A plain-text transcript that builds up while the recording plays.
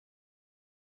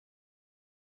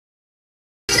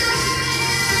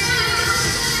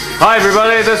Hi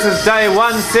everybody, this is day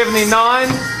 179.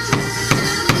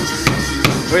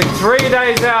 We're 3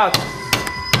 days out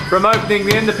from opening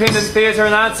the Independent Theatre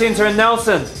and Arts Centre in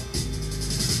Nelson.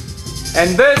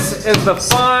 And this is the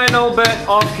final bit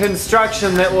of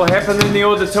construction that will happen in the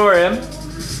auditorium.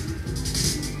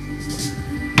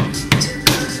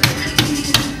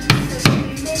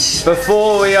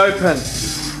 Before we open.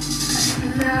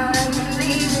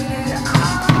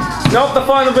 Not the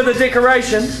final bit of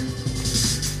decoration.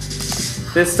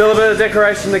 There's still a bit of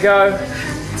decoration to go.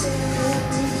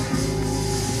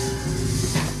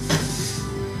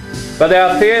 But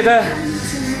our theatre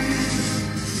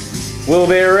will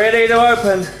be ready to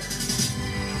open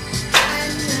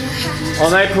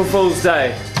on April Fool's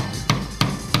Day.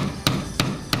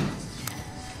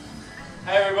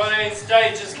 Hey everybody,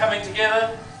 stage is coming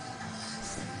together.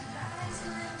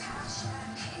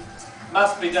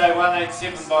 Must be day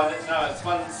 187 by that. No, it's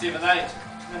 178.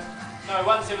 No,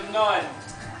 179.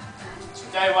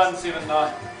 Day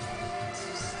 179.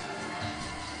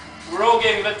 We're all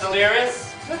getting a bit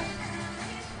delirious.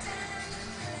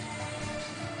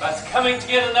 But it's coming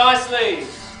together nicely.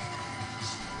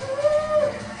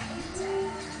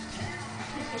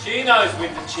 She knows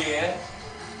when to cheer.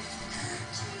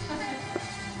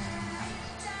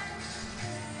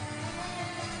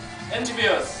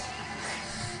 Interviewers.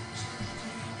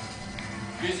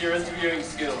 Use your interviewing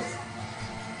skills.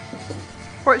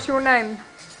 What's your name?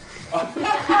 I'm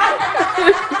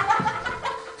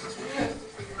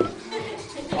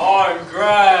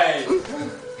great.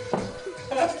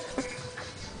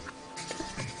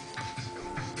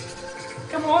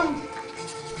 Come on.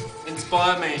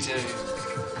 Inspire me to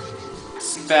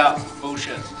spout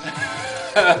bullshit.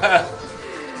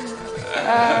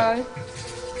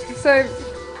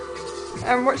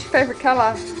 What's your favourite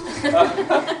colour?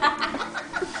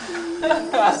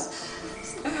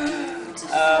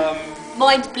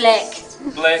 Mine's black.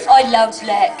 Black. I love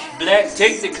black. Black,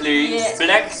 technically, Yeah.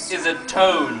 black is a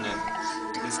tone.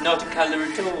 It's not a colour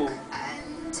at all.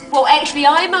 Well, actually,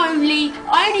 I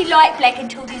only like black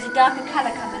until there's a darker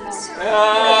colour come along.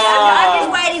 I'm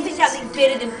just waiting for something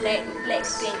better than black.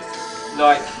 Black's best.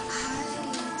 Like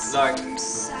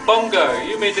bongo.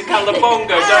 You mean the colour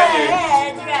bongo, don't you?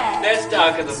 Yeah, that's right. That's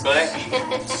darker than black.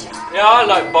 Yeah, I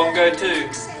like bongo too.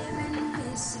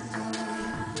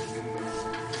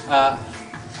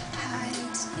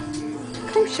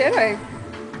 Cool shadow.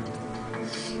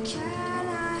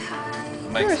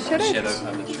 Makes a a shadow.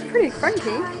 puppetry. Pretty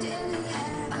funky.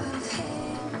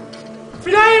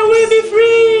 Fly away, be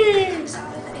free!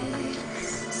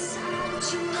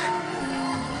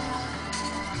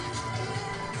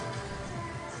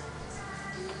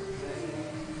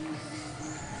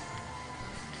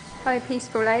 Hi,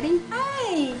 peaceful lady.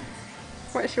 Hi!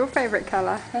 What's your favourite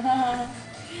colour?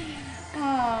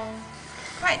 Oh,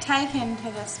 quite taken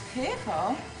to this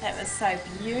purple. That was so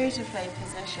beautifully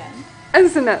positioned.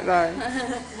 Isn't it though?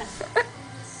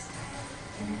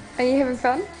 Are you having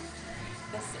fun?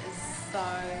 This is so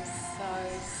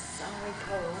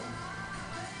cool.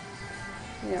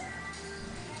 Yep.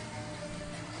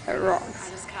 It I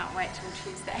rocks. just can't wait till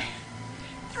Tuesday.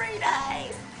 3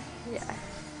 days! Yeah.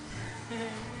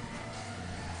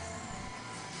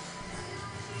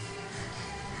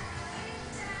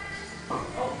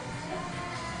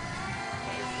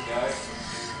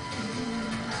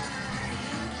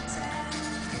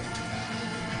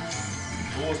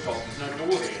 Door's locked, there's no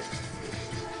door there.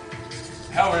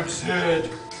 How absurd!